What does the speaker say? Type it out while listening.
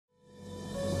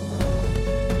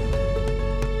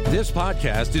This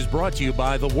podcast is brought to you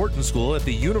by the Wharton School at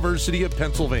the University of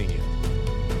Pennsylvania.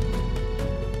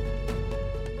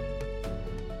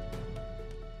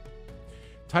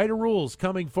 Tighter rules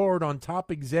coming forward on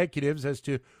top executives as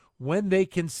to when they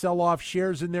can sell off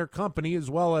shares in their company, as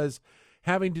well as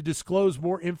having to disclose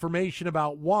more information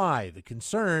about why. The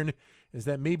concern is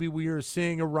that maybe we are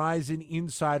seeing a rise in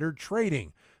insider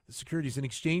trading. The Securities and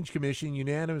Exchange Commission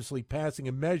unanimously passing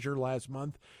a measure last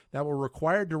month that will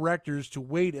require directors to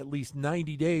wait at least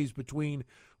 90 days between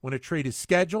when a trade is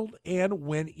scheduled and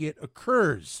when it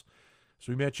occurs. As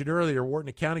we mentioned earlier, Wharton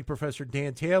accounting professor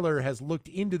Dan Taylor has looked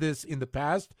into this in the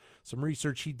past, some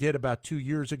research he did about 2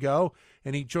 years ago,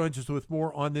 and he joins us with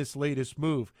more on this latest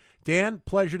move. Dan,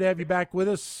 pleasure to have you back with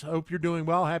us. Hope you're doing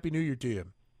well. Happy New Year to you.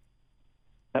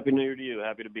 Happy New Year to you.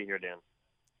 Happy to be here, Dan.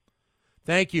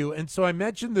 Thank you. And so I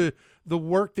mentioned the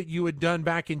work that you had done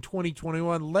back in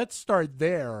 2021. Let's start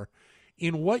there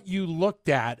in what you looked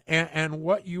at and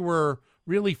what you were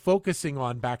really focusing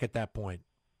on back at that point.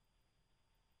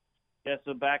 Yeah,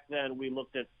 so back then we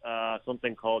looked at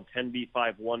something called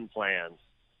 10b5-1 plans.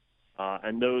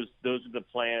 And those are the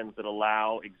plans that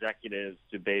allow executives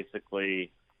to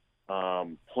basically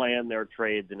plan their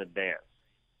trades in advance.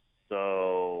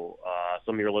 So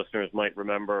some of your listeners might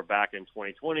remember back in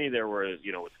 2020, there was,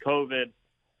 with COVID,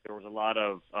 there was a lot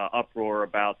of uproar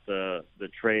about the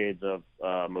trades of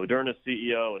Moderna's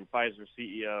CEO and Pfizer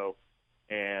CEO.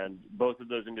 And both of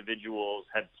those individuals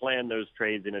had planned those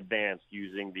trades in advance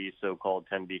using these so-called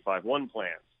 10b5-1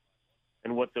 plans.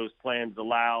 And what those plans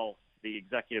allow the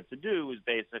executive to do is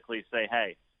basically say,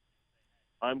 hey,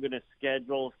 I'm going to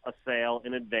schedule a sale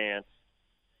in advance,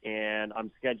 and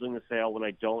I'm scheduling the sale when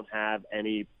I don't have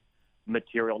any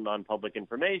material non-public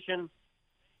information.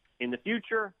 In the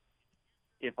future,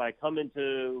 if I come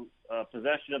into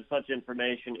possession of such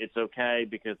information, it's okay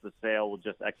because the sale will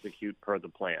just execute per the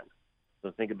plan.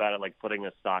 So think about it like putting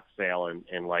a stock sale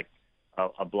in like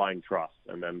a blind trust,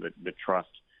 and then the trust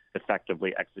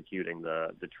effectively executing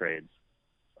the trades,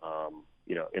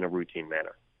 in a routine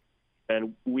manner.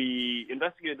 And we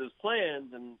investigated those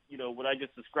plans, and, what I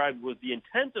just described was the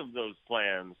intent of those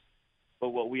plans, but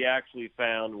what we actually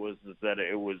found was that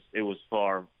it was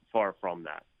far from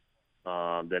that,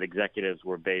 that executives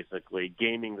were basically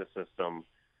gaming the system,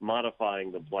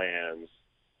 modifying the plans,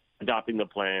 adopting the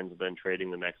plans, and then trading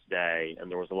the next day,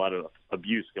 and there was a lot of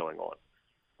abuse going on.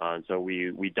 And so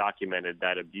we documented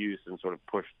that abuse and sort of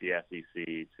pushed the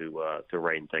SEC to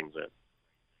rein things in.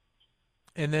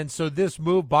 And then so this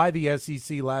move by the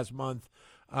SEC last month,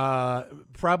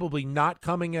 probably not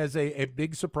coming as a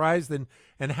big surprise,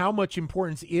 and how much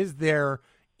importance is there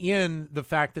in the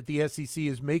fact that the SEC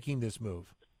is making this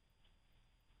move?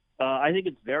 I think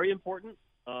it's very important.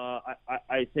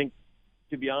 I think,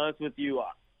 to be honest with you,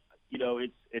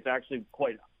 it's actually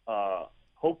quite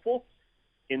hopeful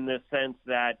in the sense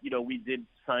that, we did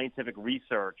scientific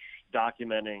research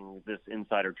documenting this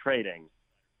insider trading,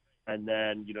 and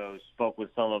then, spoke with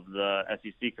some of the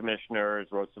SEC commissioners,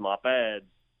 wrote some op-eds,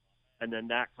 and then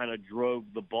that kind of drove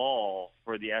the ball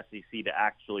for the SEC to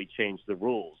actually change the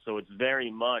rules. So it's very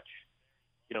much,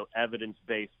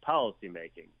 evidence-based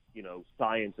policymaking,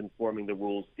 science informing the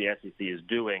rules the SEC is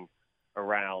doing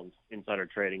around insider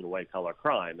trading and white-collar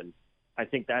crime. And I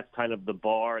think that's kind of the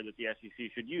bar that the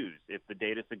SEC should use. If the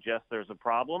data suggests there's a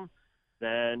problem,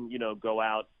 then, go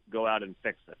out and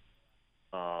fix it.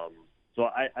 So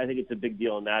I think it's a big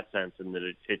deal in that sense, in that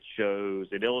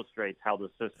it illustrates how the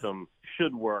system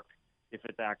should work if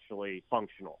it's actually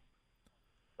functional.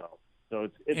 So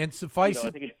it's and suffice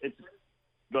I think it's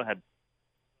go ahead.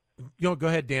 Go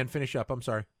ahead, Dan. Finish up. I'm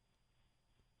sorry.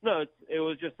 No, it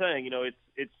was just saying,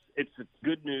 it's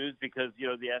good news because,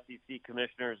 the SEC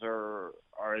commissioners are,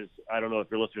 as I don't know if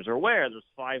your listeners are aware, there's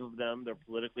 5 of them. They're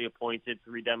politically appointed,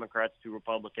 3 Democrats, 2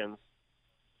 Republicans.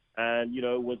 And,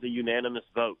 it was a unanimous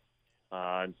vote.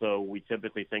 And so we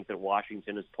typically think that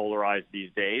Washington is polarized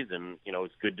these days. And,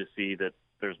 it's good to see that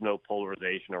there's no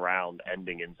polarization around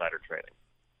ending insider trading.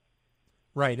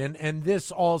 Right. And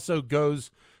this also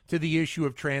goes to the issue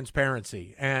of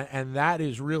transparency. And that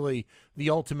is really the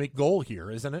ultimate goal here,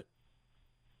 isn't it?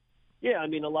 Yeah, I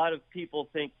mean, a lot of people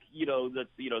think, that,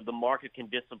 the market can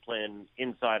discipline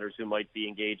insiders who might be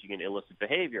engaging in illicit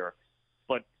behavior.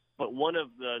 But one of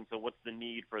so what's the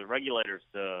need for the regulators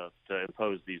to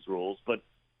impose these rules? But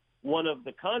one of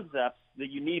the concepts that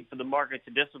you need for the market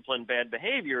to discipline bad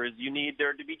behavior is you need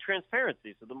there to be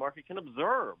transparency so the market can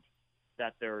observe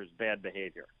that there is bad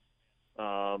behavior.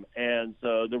 And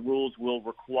so the rules will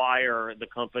require the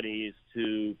companies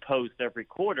to post every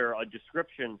quarter a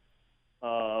description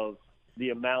of the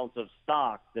amount of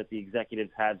stock that the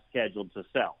executives had scheduled to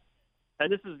sell.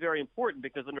 And this is very important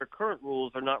because under current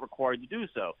rules, they're not required to do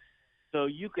so. So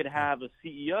you could have a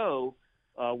CEO,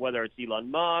 whether it's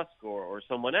Elon Musk or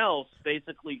someone else,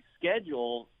 basically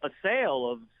schedule a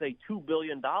sale of, say, $2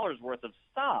 billion worth of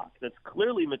stock that's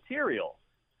clearly material.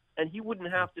 And he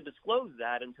wouldn't have to disclose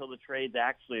that until the trades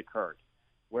actually occurred.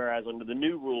 Whereas under the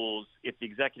new rules, if the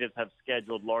executives have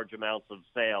scheduled large amounts of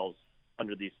sales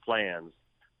under these plans,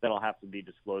 that'll have to be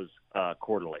disclosed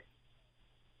quarterly.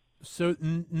 So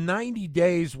 90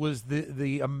 days was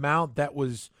the amount that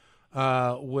was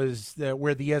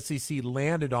where the SEC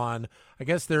landed on. I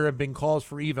guess there have been calls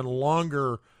for even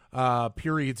longer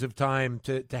periods of time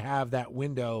to have that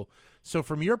window. So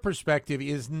from your perspective,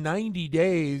 is 90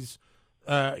 days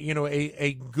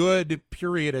a good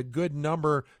period, a good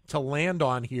number to land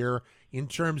on here in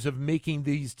terms of making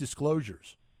these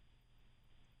disclosures?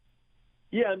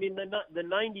 Yeah, I mean, the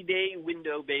 90-day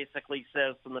window basically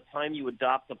says from the time you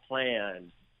adopt the plan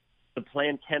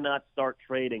cannot start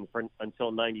trading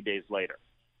until 90 days later.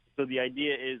 So the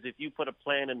idea is if you put a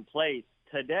plan in place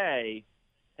today,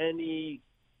 any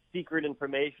secret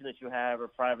information that you have or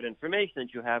private information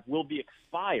that you have will be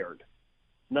expired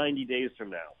 90 days from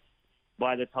now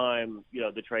by the time,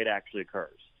 the trade actually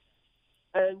occurs.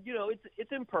 And,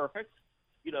 it's imperfect.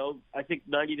 I think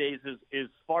 90 days is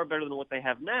far better than what they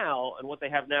have now, and what they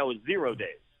have now is 0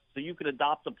 days. So you could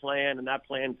adopt a plan, and that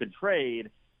plan could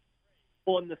trade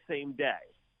on the same day.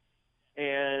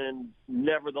 And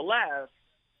nevertheless,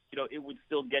 it would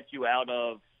still get you out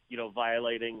of,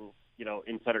 violating,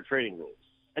 insider trading rules.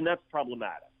 And that's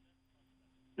problematic.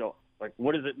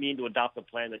 What does it mean to adopt a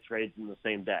plan that trades in the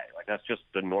same day? That's just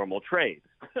the normal trade.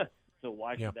 So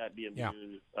why should that be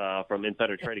immune from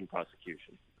insider trading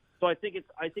prosecution? So I think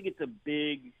it's a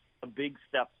big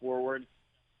step forward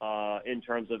in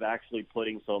terms of actually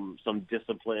putting some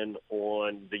discipline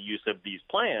on the use of these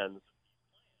plans.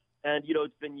 And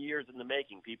it's been years in the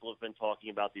making. People have been talking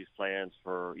about these plans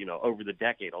for over the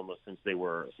decade, almost since they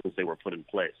were put in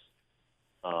place.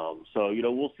 So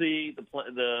we'll see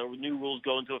the new rules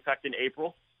go into effect in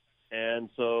April, and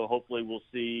so hopefully we'll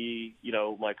see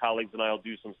my colleagues and I will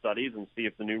do some studies and see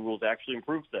if the new rules actually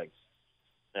improve things.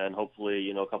 And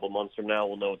hopefully, a couple months from now,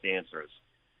 we'll know what the answer is.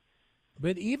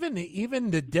 But even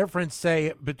the difference,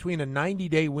 say, between a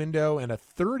 90-day window and a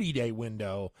 30-day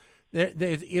window, there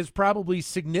is probably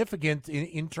significant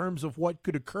in terms of what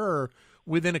could occur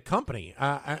within a company.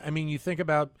 I mean, you think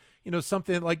about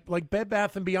something like Bed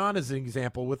Bath & Beyond as an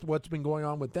example with what's been going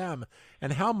on with them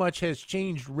and how much has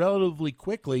changed relatively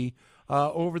quickly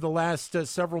over the last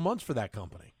several months for that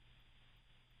company.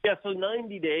 Yeah, so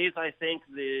 90 days, I think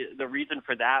the reason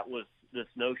for that was this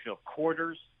notion of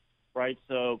quarters, right?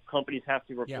 So companies have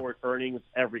to report earnings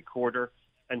every quarter,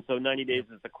 and so 90 days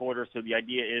is the quarter. So the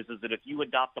idea is that if you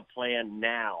adopt a plan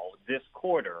now, this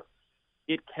quarter,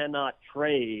 it cannot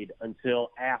trade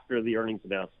until after the earnings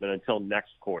announcement, until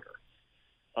next quarter.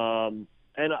 And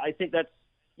I think that's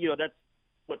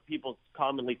what people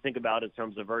commonly think about in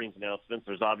terms of earnings announcements.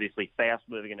 There's obviously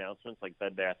fast-moving announcements like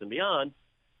Bed Bath & Beyond,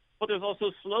 but there's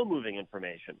also slow-moving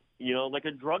information, like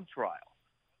a drug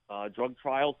trial. Drug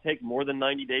trials take more than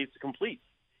 90 days to complete,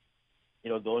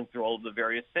 going through all of the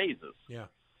various phases. Yeah.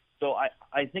 So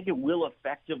I think it will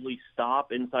effectively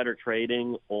stop insider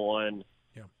trading on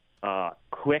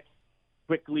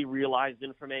quickly realized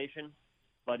information,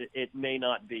 but it may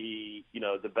not be,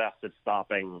 the best at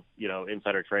stopping,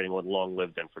 insider trading on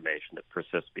long-lived information that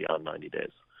persists beyond 90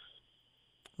 days.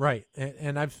 Right,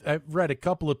 and I've read a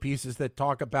couple of pieces that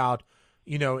talk about,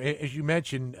 as you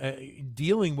mentioned,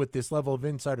 dealing with this level of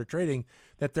insider trading,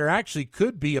 that there actually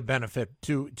could be a benefit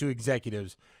to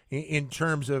executives in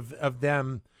terms of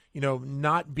them,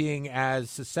 not being as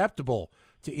susceptible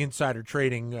to insider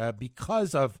trading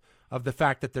because of the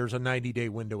fact that there's a 90-day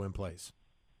window in place.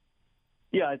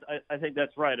 Yeah, I think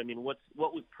that's right. I mean, what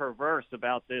was perverse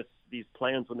about these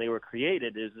plans when they were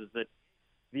created is that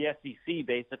the SEC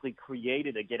basically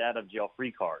created a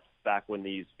get-out-of-jail-free card back when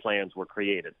these plans were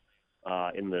created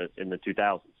in the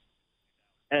 2000s.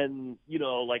 And, you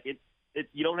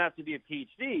don't have to be a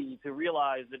PhD to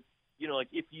realize that,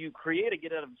 if you create a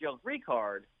get-out-of-jail-free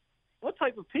card, what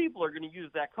type of people are going to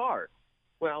use that card?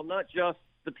 Well, not just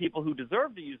the people who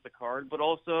deserve to use the card, but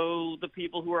also the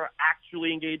people who are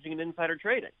actually engaging in insider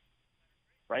trading,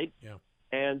 right? Yeah.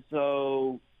 And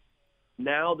so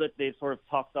now that they've sort of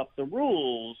toughed up the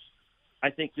rules, I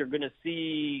think you're going to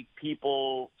see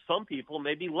some people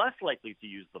may be less likely to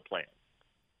use the plan.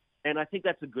 And I think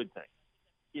that's a good thing.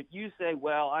 If you say,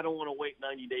 well, I don't want to wait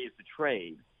 90 days to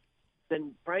trade,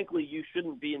 then frankly, you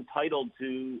shouldn't be entitled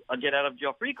to a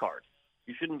get-out-of-jail-free card.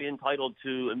 You shouldn't be entitled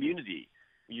to immunity.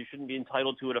 You shouldn't be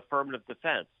entitled to an affirmative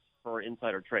defense. for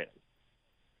insider trading.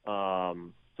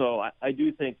 So I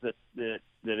do think that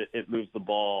it moves the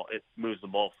ball. It moves the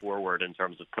ball forward in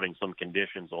terms of putting some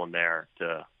conditions on there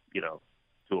to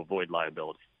avoid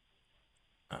liability.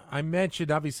 I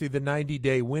mentioned obviously the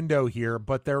 90-day window here,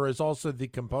 but there is also the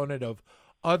component of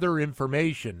other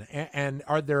information. And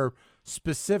are there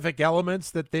specific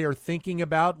elements that they are thinking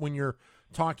about when you're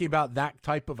talking about that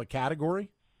type of a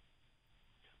category?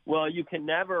 Well, you can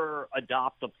never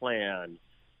adopt a plan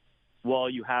while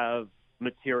you have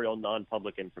material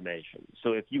non-public information.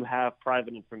 So if you have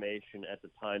private information at the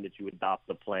time that you adopt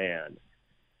the plan,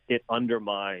 it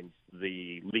undermines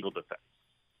the legal defense,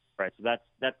 right? So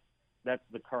that's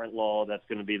the current law. That's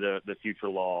going to be the future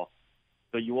law.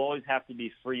 So you always have to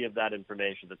be free of that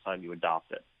information at the time you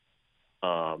adopt it.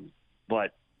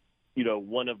 But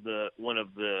one of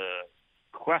the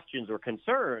questions or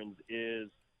concerns is,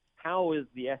 how is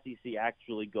the SEC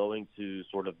actually going to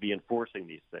sort of be enforcing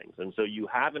these things? And so you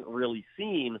haven't really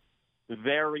seen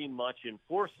very much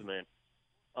enforcement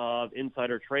of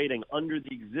insider trading under the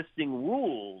existing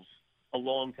rules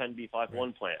along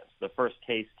 10b5-1 plans. The first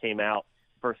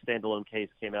standalone case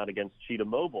came out against Cheetah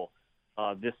Mobile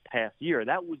this past year.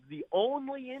 That was the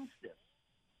only instance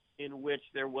in which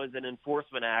there was an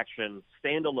enforcement action,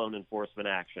 standalone enforcement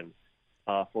action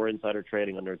for insider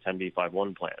trading under a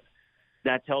 10b5-1 plan.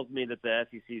 That tells me that the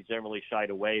SEC is generally shied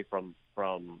away from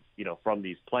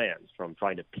these plans, from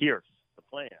trying to pierce the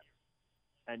plan.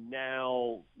 And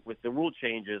now with the rule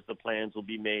changes, the plans will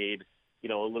be made,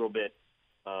 a little bit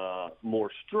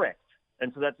more strict.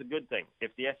 And so that's a good thing.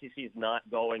 If the SEC is not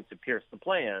going to pierce the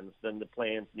plans, then the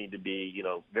plans need to be,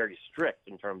 very strict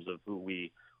in terms of who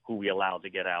we allow to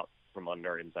get out from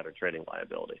under insider trading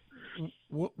liability.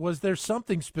 Was there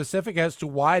something specific as to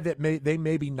why that they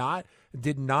maybe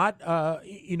did not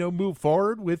move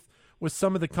forward with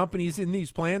some of the companies in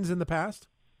these plans in the past?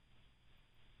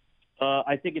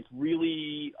 I think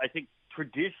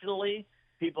traditionally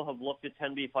people have looked at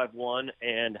 10b5-1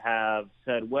 and have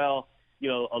said, well,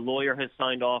 a lawyer has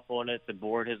signed off on it, the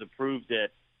board has approved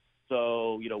it,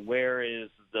 so where is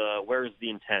the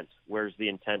intent? Where's the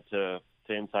intent to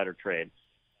insider trade?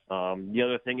 The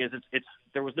other thing is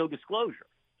there was no disclosure.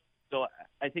 So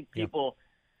I think people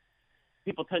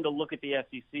tend to look at the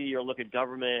SEC or look at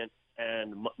government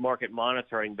and market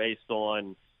monitoring based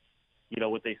on,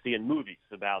 what they see in movies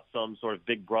about some sort of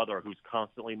big brother who's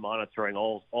constantly monitoring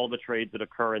all the trades that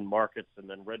occur in markets, and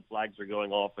then red flags are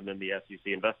going off, and then the SEC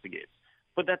investigates.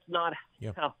 But that's not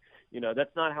how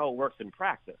it works in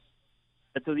practice.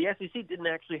 And so the SEC didn't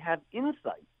actually have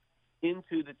insight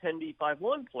into the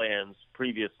 10b5-1 plans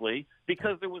previously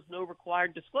because there was no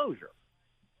required disclosure.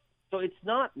 So it's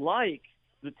not like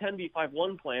the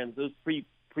 10b5-1 plans, those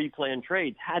pre-planned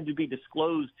trades, had to be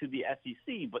disclosed to the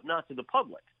SEC, but not to the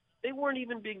public. They weren't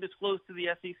even being disclosed to the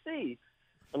SEC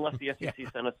unless the SEC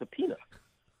sent a subpoena.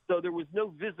 So there was no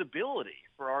visibility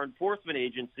for our enforcement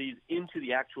agencies into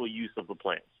the actual use of the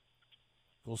plans.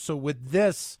 Well, so with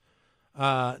this,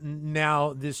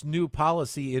 now this new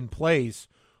policy in place,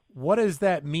 what does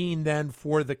that mean then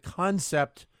for the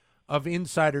concept of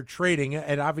insider trading?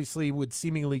 And obviously would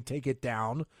seemingly take it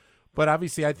down, but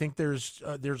obviously I think there's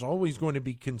always going to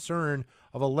be concern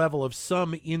of a level of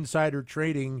some insider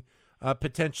trading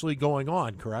potentially going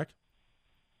on, correct?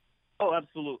 Oh,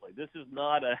 absolutely. This is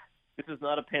not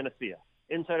a panacea.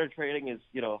 Insider trading is,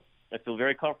 I feel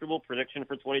very comfortable. Prediction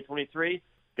for 2023,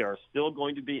 there are still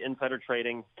going to be insider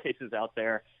trading cases out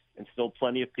there and still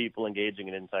plenty of people engaging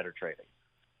in insider trading.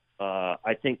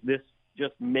 I think this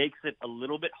just makes it a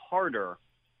little bit harder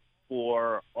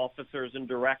for officers and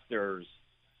directors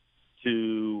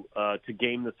to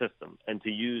game the system and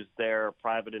to use their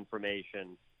private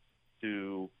information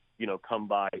to, come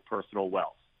by personal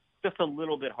wealth. Just a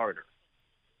little bit harder.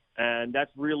 And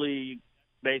that's really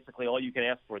basically all you can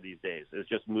ask for these days is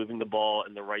just moving the ball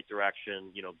in the right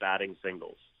direction, batting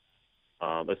singles,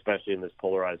 especially in this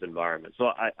polarized environment.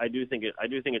 So I do think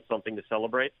it's something to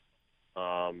celebrate.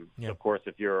 Of course,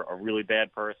 if you're a really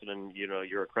bad person and,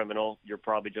 you're a criminal, you're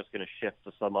probably just going to shift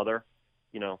to some other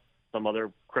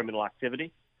criminal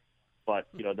activity. But,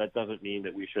 that doesn't mean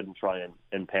that we shouldn't try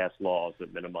and pass laws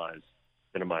that minimize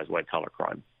white-collar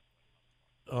crime.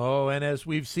 Oh, and as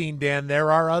we've seen, Dan,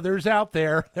 there are others out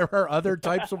there. There are other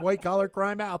types of white-collar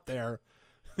crime out there.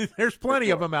 There's plenty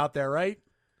of them out there, right?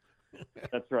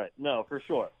 That's right. No, for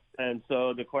sure. And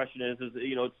so the question is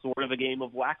it's sort of a game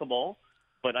of whack-a-mole,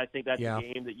 but I think that's a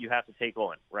game that you have to take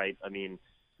on, right? I mean,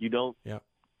 you don't,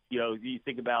 you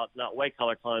think about not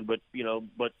white-collar crime, but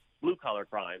blue-collar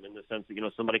crime in the sense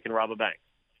that, somebody can rob a bank.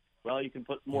 Well, you can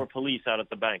put more police out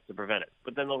at the bank to prevent it,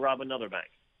 but then they'll rob another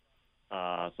bank.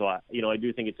 So I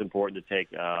do think it's important to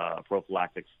take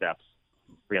prophylactic steps,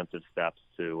 preemptive steps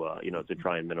to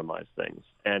try and minimize things.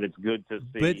 And it's good to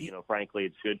see,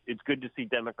 frankly, it's good to see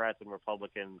Democrats and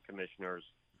Republican commissioners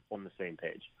on the same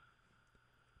page.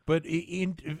 But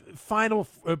in final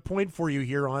point for you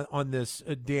here on this,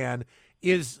 Dan,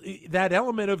 is that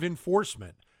element of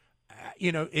enforcement.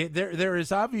 There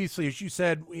is obviously, as you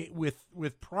said,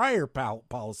 with prior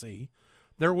policy,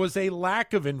 there was a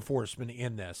lack of enforcement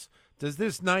in this. Does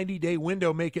this 90-day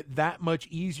window make it that much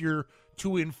easier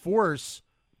to enforce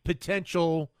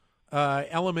potential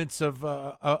elements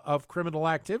of criminal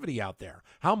activity out there?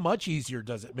 How much easier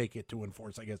does it make it to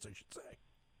enforce, I guess I should say?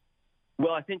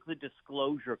 Well, I think the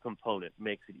disclosure component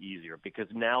makes it easier because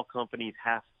now companies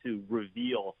have to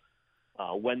reveal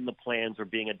when the plans are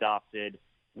being adopted,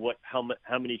 how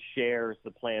many shares the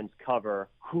plans cover,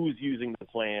 who's using the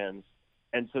plans,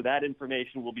 and so that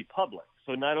information will be public.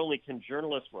 So not only can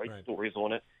journalists write stories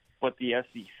on it, but the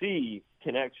SEC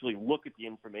can actually look at the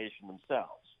information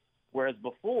themselves. Whereas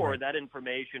before, that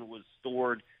information was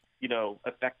stored,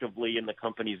 effectively in the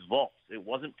company's vaults. It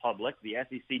wasn't public. The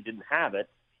SEC didn't have it.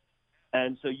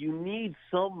 And so you need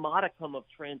some modicum of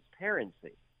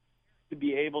transparency to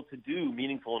be able to do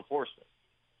meaningful enforcement.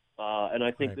 And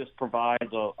I think this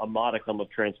provides a modicum of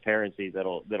transparency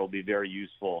that'll be very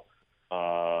useful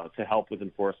to help with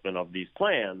enforcement of these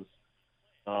plans.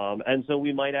 And so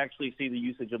we might actually see the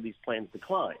usage of these plans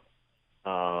decline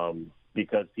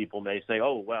because people may say,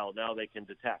 oh, well, now they can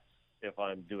detect if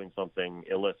I'm doing something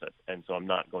illicit, and so I'm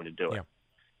not going to do it.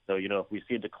 So, if we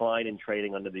see a decline in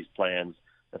trading under these plans,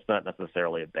 that's not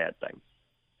necessarily a bad thing.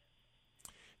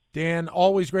 Dan,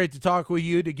 always great to talk with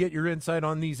you to get your insight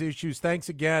on these issues. Thanks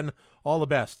again. All the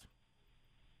best.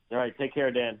 All right. Take care,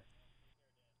 Dan.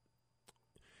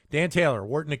 Dan Taylor,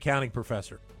 Wharton Accounting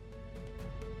Professor.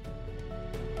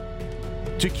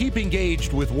 To keep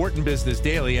engaged with Wharton Business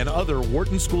Daily and other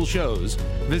Wharton School shows,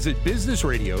 visit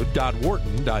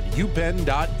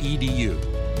businessradio.wharton.upenn.edu.